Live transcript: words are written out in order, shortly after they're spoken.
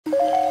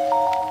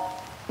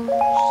I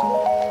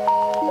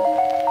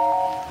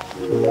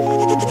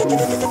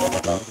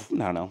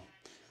don't know,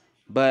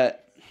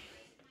 but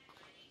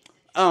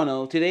I don't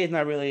know. Today's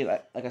not really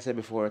like I said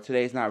before.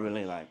 Today's not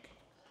really like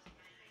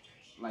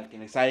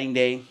an exciting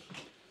day.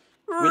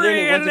 We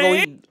literally went to go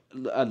eat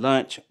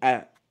lunch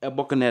at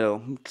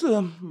Bocanero. It's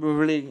a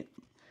really,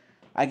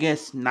 I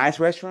guess, nice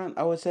restaurant.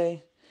 I would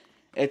say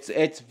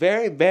it's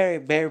very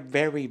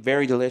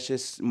very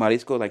delicious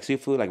marisco, like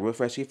seafood, like real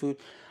fresh seafood.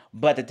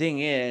 But the thing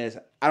is,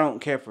 I don't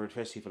care for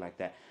fresh seafood like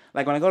that.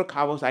 Like when I go to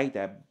Cabos, I eat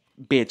that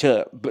bitch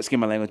up, but excuse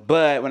my language.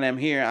 But when I'm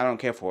here, I don't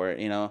care for it,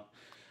 you know.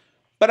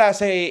 But I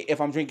say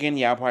if I'm drinking,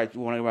 yeah, I'll probably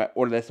want to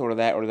order this, order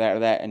that, order that, or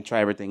that, and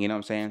try everything. You know what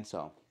I'm saying?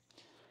 So,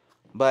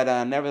 but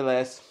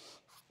nevertheless,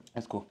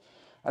 that's cool.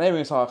 I never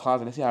even saw a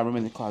closet. Let's see how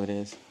roomy the closet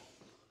is.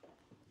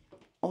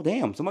 Oh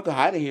damn! Someone could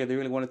hide in here if they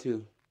really wanted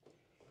to.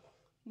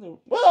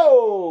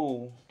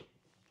 Whoa!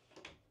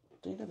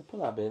 They got the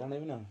pull-out bed. I don't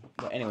even know.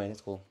 But anyway,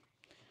 that's cool.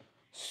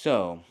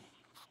 So,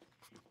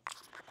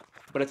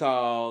 but it's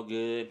all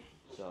good.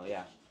 So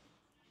yeah,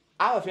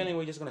 I have a feeling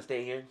we're just gonna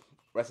stay here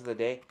rest of the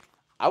day.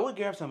 I would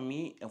grab some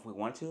meat if we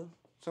want to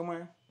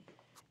somewhere,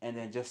 and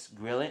then just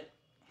grill it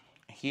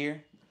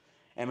here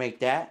and make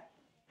that,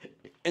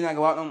 and not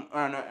go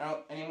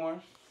out anymore.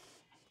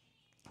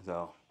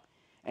 So,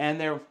 and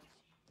they're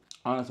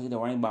honestly they're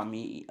worrying about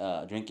me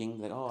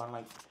drinking. Like, oh, I'm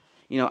like,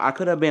 I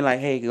could have been like,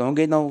 hey, don't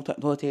get no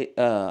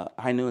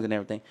high noons and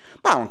everything,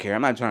 but I don't care.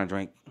 I'm not trying to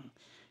drink.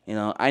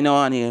 I know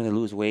I need to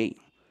lose weight.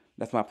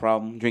 That's my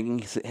problem.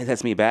 Drinking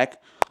sets me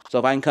back. So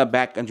if I can cut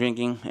back on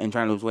drinking and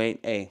trying to lose weight,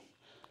 hey,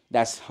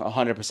 that's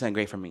 100%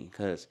 great for me.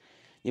 Cause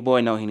your boy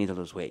know he needs to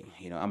lose weight.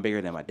 I'm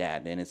bigger than my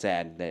dad, and it's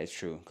sad that it's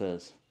true.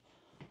 Cause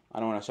I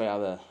don't want to show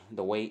y'all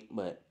the weight,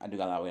 but I do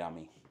got a lot of weight on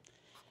me.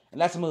 And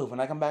that's the move. When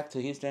I come back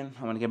to Houston,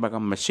 I'm gonna get back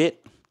on my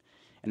shit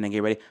and then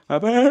get ready for my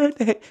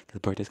birthday.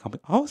 Cause birthday's gonna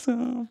be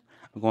awesome.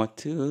 I'm going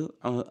to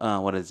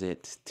what is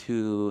it?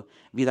 To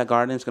Villa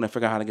Gardens. Gonna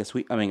figure out how to get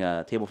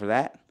a table for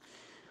that,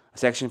 a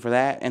section for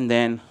that, and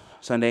then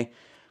Sunday,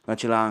 gonna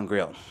chill out and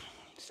grill.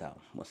 So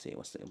we'll see.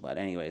 But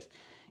anyways,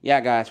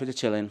 yeah, guys, we're just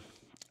chilling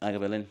like a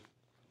villain.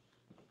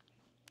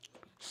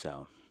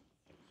 So,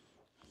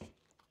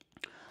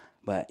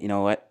 but you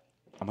know what?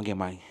 I'm gonna get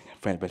my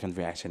best friend's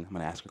reaction. I'm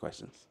gonna ask her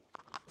questions.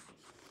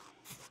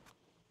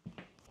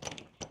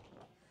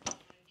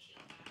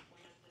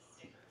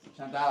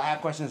 Chantal, I have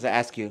questions to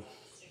ask you.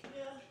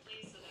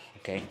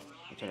 Okay,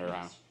 turn it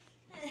around.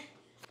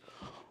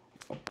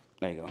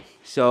 There you go.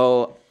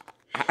 So,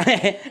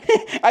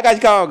 I got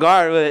you caught off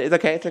guard, but it's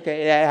okay. It's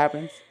okay. Yeah, it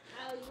happens.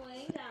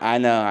 I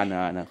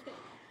know.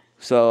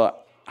 So,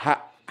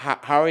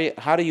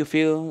 how do you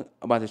feel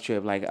about this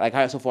trip? Like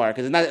how so far?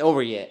 Because it's not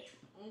over yet.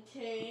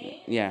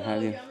 Okay. Yeah. So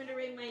you want me to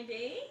rate my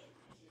day?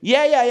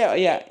 Yeah.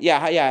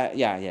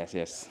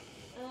 Yes.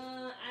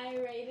 I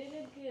rated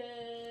it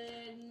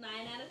good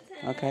 9 out of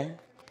 10. Okay.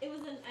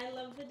 I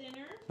love the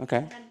dinner. Okay.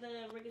 I had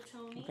the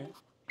rigatoni. Okay.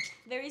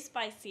 Very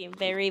spicy.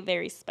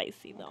 Very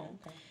spicy though.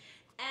 Okay.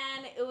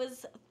 And it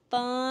was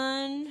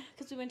fun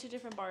because we went to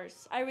different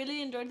bars. I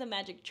really enjoyed the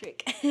magic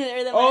trick.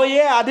 Oh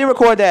yeah, I did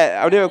record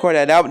that.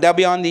 That'll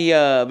be on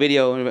the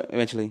video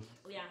eventually.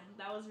 Yeah,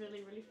 that was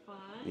really fun.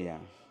 Yeah.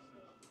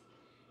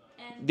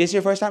 And This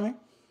your first time here?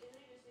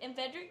 in Yeah.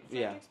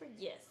 Fredericksburg,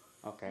 yes.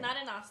 Okay. Not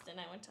in Austin.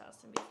 I went to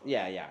Austin before.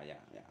 Yeah.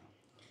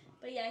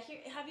 But yeah, here.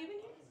 Have you been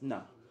here?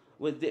 No.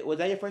 Was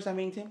that your first time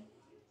meeting Tim?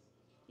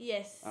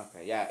 Yes.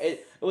 Okay. Yeah.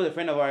 It was a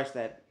friend of ours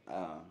that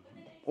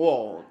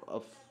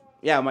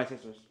my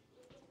sister's.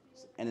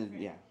 And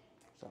yeah.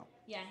 So.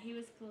 Yeah, he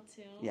was cool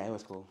too. Yeah, it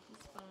was cool. It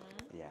was fun.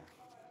 Yeah.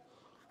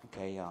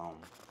 Okay.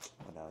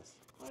 What else?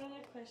 What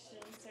other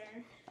questions,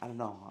 sir? I don't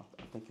know.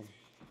 I'm thinking.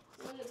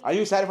 Are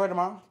you excited for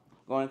tomorrow?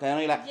 Going? Cause I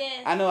know you like.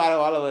 Yes. I know out of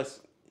all of us,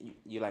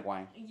 you like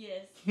wine.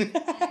 Yes.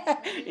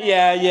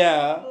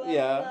 Yeah.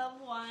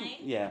 Love wine.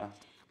 Yeah.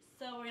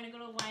 So we're gonna go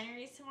to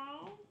wineries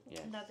tomorrow.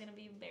 Yes. And that's gonna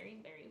be very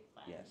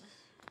fun. Yes.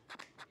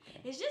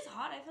 It's just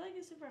hot. I feel like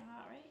it's super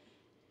hot, right?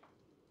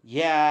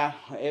 Yeah.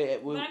 But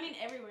I mean,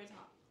 everywhere's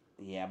hot.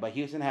 Yeah, but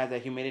Houston has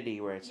that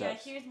humidity where it Yeah,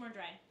 sucks. here's more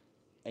dry.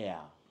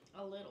 Yeah.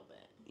 A little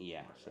bit.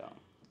 Yeah. So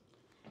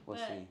we'll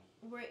But see.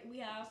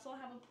 we also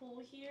have a pool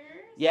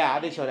here. Yeah, so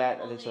I did show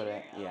that.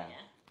 later. Oh, Yeah.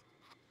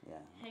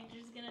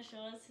 Hector's gonna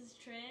show us his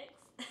tricks.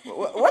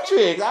 What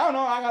tricks? I don't know.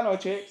 I got no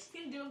tricks.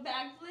 He's gonna do a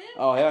backflip.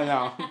 Oh hell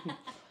no.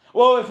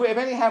 Well, if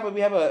anything happens,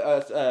 we have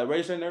a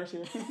registered nurse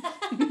here.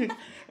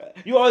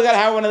 You always gotta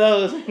have one of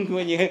those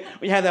when you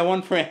have that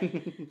one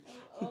friend.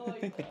 Oh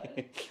my god.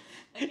 Okay,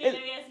 let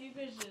me ask you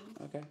questions.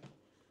 Okay.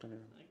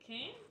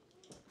 Okay.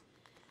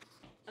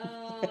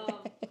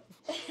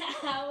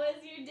 How was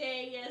your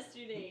day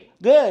yesterday?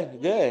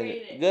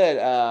 Good.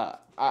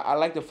 I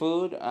like the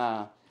food.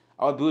 I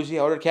was bougie.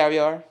 I ordered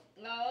caviar.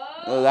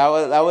 Oh.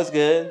 That was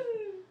good.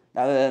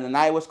 The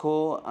night was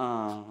cool.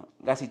 Got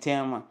to see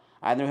Tim.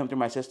 I knew him through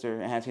my sister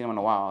and hadn't seen him in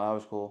a while. That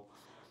was cool.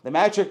 The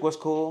magic trick was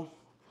cool.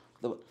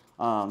 The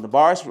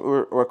bars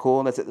were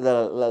cool. The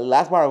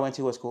last bar I went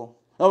to was cool.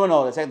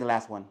 No, the second to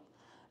last one.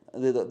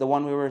 The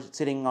one we were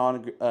sitting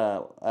on.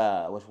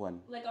 Which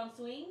one? Like on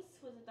swings?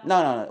 Was it that No,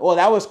 one? no, no. Well,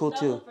 that was cool That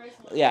too. was the first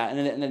one. Yeah,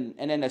 and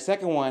then the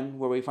second one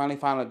where we finally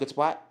found a good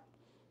spot.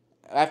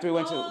 After we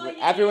went to Oh,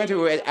 after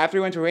we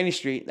went to Rainy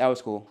Street, that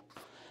was cool.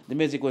 The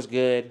music was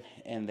good,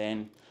 and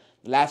then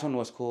the last one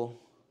was cool.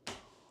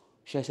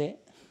 Should I say it?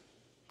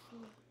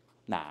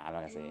 Nah, I'm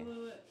not gonna say it.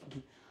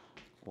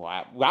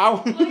 Wow.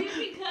 Wow. Oh, you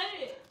can cut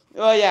it.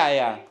 Oh yeah,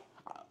 yeah. Wait,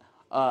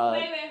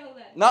 hold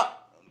that. No.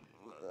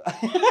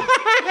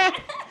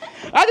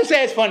 I just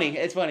say it's funny.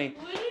 It's funny.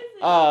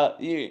 What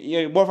is it?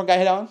 Your boyfriend got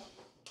hit on.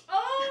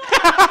 Oh!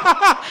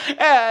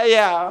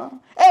 Yeah.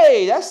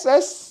 Hey, that's.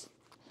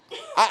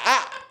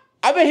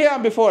 I've been hit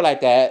on before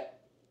like that,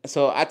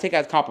 so I take it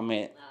as a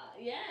compliment.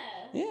 Yeah.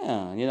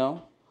 Yeah, you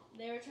know.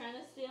 They were trying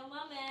to steal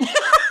my man.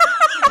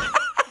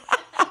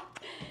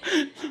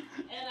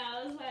 And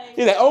I was like.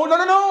 He's like, oh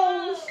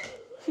no.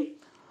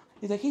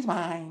 He's like, he's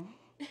mine.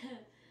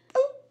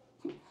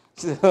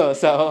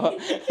 so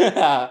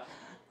yeah,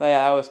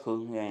 that was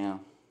cool. Yeah.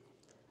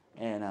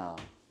 And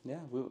yeah,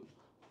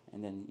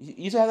 and then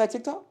you still have that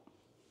TikTok?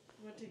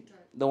 What TikTok?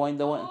 The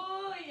one.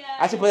 Oh yeah.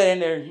 I should put it in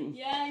there.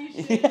 Yeah, you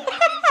should.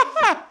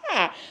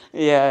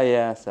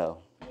 Yeah. So.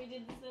 We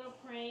did this little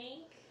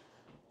prank.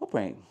 What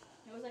prank?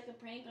 It was like a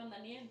prank on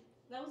Daniel.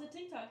 That was a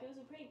TikTok. It was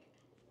a prank.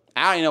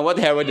 I don't even know what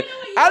the hell we're doing.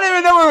 I don't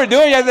even know what we're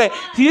doing yesterday.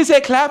 You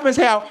said clap and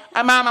say,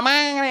 I'm on my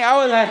mind. I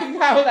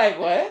was like,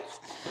 what?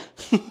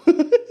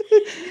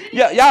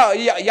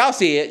 Y'all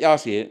see it. Y'all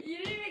see it. You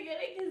didn't even get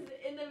it because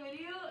in the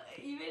video,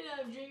 even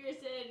Junior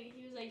said,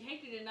 he was like,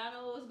 Hector did not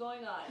know what was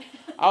going on.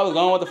 I was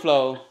going with the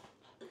flow.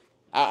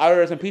 I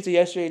ordered some pizza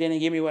yesterday. They didn't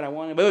give me what I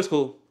wanted, but it was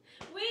cool.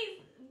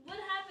 Wait, what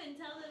happened?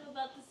 Tell them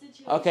about the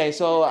situation. Okay,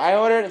 so I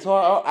ordered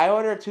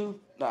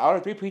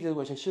three pizzas,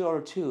 which I should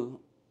order two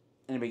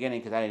in the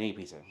beginning because I didn't eat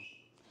pizza.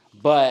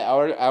 But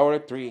I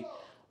ordered three.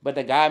 But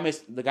the guy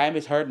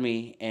misheard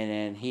me, and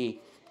then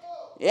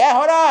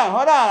hold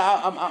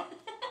on.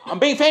 I'm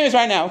being famous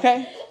right now,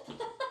 okay?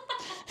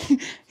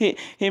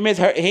 he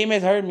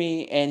misheard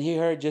me, and he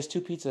heard just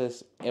two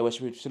pizzas, which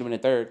should have been a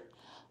third.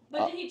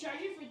 But did he charge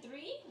you for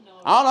three? No.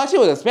 I don't know. That shit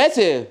was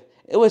expensive.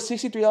 It was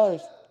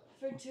 $63.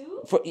 For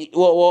two?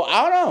 Well,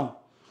 I don't know.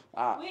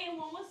 Wait, and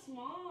one was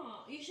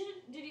small. You should.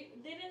 They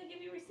didn't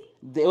give you a receipt?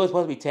 It was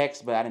supposed to be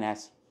text, but I didn't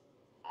ask.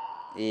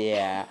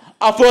 Yeah,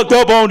 I fucked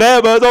up on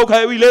that, but it's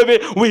okay. We live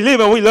and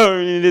we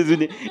learn in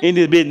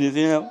this business,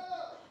 you know.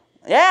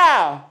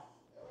 Yeah.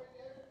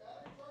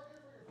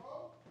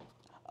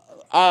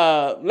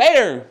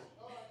 Later.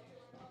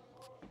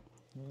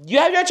 You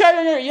have your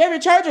charger. You have your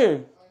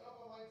charger.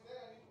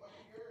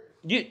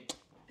 You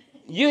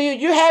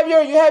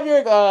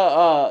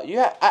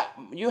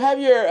have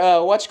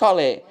your what you call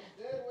it?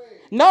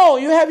 No,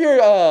 you have your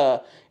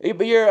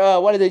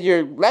what is it?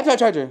 Your laptop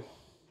charger.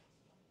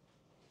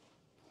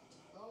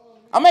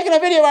 I'm making a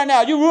video right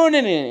now. You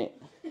ruining it.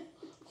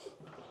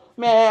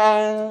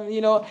 Man,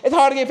 you know, it's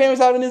hard to get famous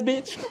out in this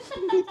bitch.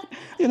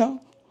 You know.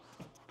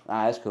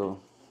 Nah, that's cool.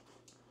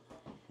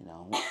 You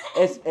know,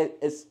 it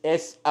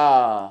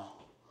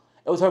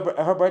was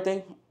her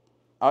birthday.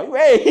 Are you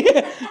ready?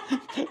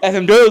 That's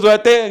some drugs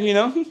right there, you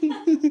know.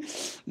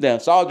 Damn,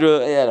 saw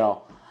drugs, you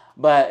know.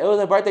 But it was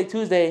her birthday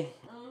Tuesday,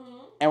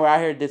 and we're out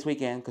here this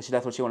weekend because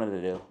that's what she wanted to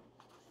do.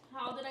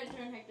 How did I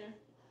turn Hector?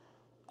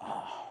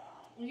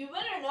 You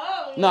better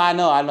know. No, I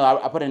know.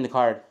 I put it in the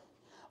card,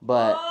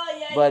 but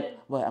but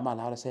I'm not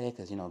allowed to say it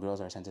because you know girls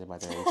are sensitive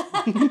about their age.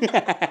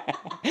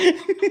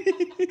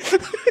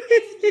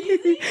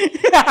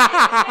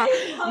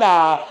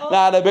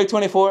 Nah, the big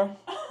 24.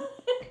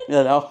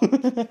 You know. I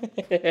can't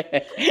get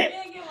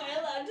my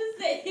allowed to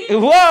say it.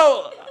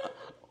 Whoa.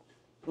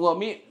 Well,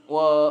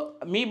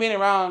 me being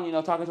around, you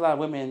know, talking to a lot of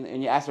women,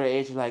 and you ask their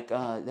age, you're like,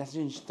 that's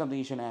something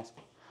you shouldn't ask.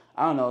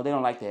 I don't know. They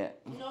don't like that.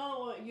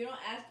 No, you don't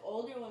ask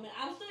older women.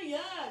 I'm still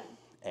young.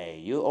 Hey,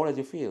 you old as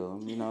you feel,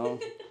 you know.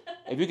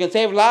 If you can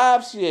save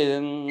lives,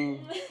 shit.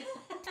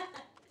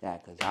 Yeah,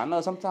 because I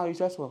know sometimes you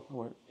stressful at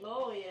work.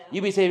 Oh, yeah.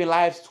 You be saving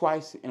lives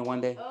twice in one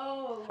day.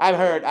 Oh. I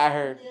heard.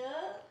 Yeah.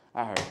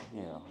 I heard,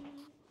 you know.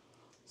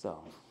 So,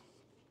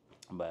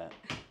 but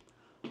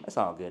that's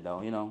all good,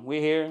 though. You know, we're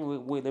here.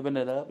 We're living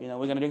it up. You know,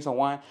 we're going to drink some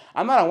wine.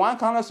 I'm not a wine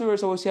connoisseur,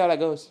 so we'll see how that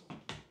goes.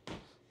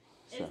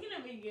 It's going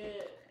to be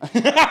good.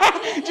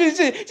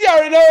 she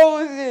already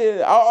knows.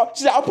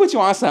 She said, I'll put you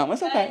on something.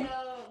 It's okay. I know.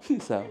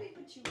 So, Let me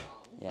put you on.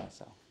 yeah,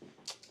 so.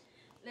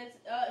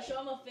 Let's show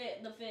them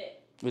the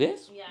fit. It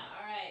is? Yeah,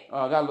 all right.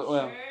 Oh, I got to look.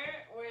 Well, Shirt,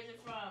 where is it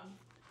from?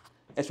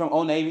 it's from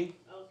Old Navy.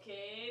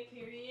 Okay,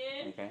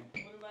 period. Okay.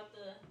 What about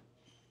the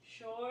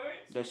shorts?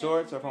 The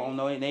shorts are from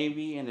Old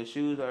Navy, and the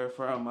shoes are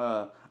from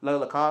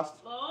Lacoste.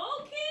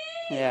 Okay.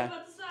 Yeah. What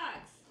about the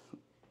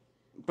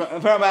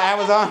socks? From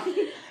Amazon.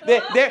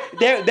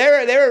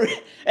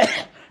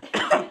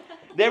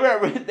 They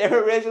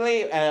were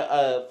originally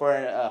for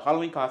a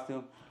Halloween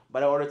costume,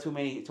 but I ordered too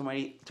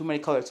many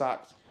colored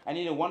socks. I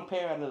needed one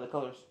pair out of the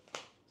colors.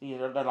 See,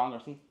 they're longer.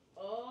 See.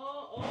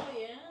 Oh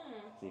yeah.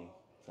 See,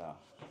 so.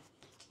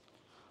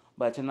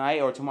 But tonight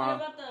or tomorrow.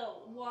 What about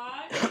the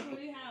watch? What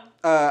do you have?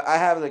 I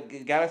have the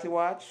Galaxy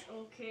watch.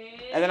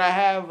 Okay. And then I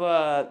have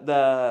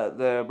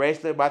the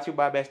bracelet brought to you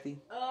by Bestie.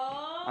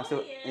 Oh,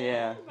 still,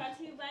 yeah. Brought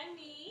to you by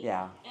me.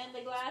 Yeah. And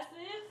the glasses?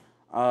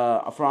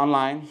 For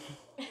online.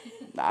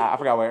 I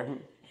forgot where.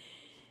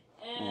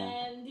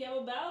 And do you have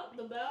a belt?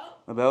 The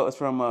belt? The belt is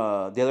from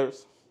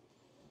Dillard's.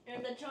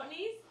 And the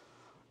chonies?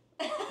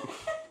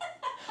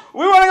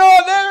 We want to go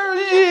out there.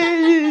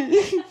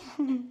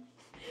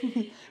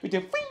 We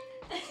just.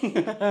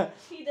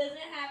 He doesn't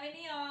have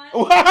any on.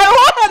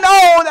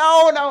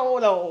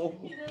 No.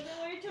 He doesn't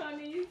wear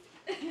chonies.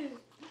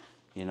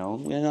 You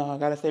know, I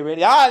gotta stay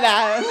ready. No.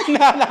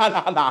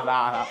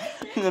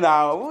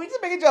 No, we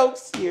just making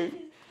jokes here.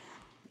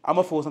 I'm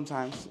a fool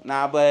sometimes.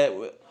 Nah, but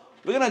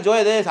we're gonna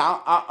enjoy this.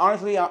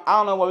 Honestly, I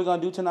don't know what we're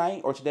gonna do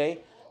tonight or today,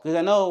 because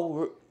I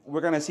know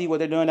we're gonna see what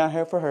they're doing down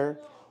here for her.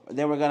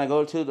 Then we're gonna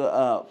go to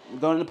the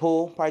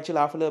pool, probably chill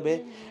out for a little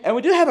bit, and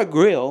we do have a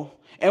grill,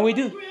 and we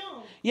do.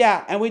 Grill.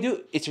 Yeah, and we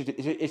do. It's your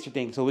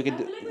thing, so we can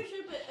do. I feel like we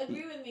should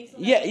agree with me. So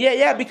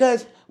Yeah,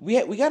 because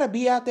we gotta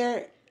be out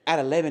there at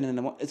 11 in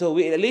the morning, so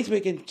at least we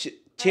can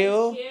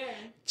chill,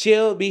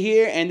 be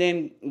here, and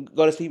then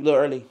go to sleep a little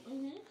early.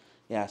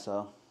 Yeah,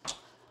 so.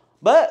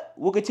 But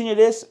we'll continue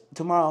this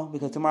tomorrow,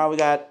 because tomorrow we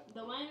got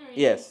the winery.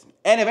 Yes,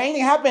 and if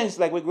anything happens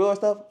like with grill and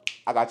stuff,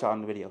 I got y'all on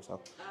the video. So,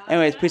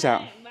 anyways, peace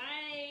out.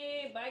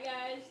 Bye,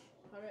 guys.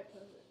 All right,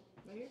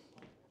 right here.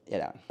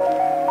 Yeah.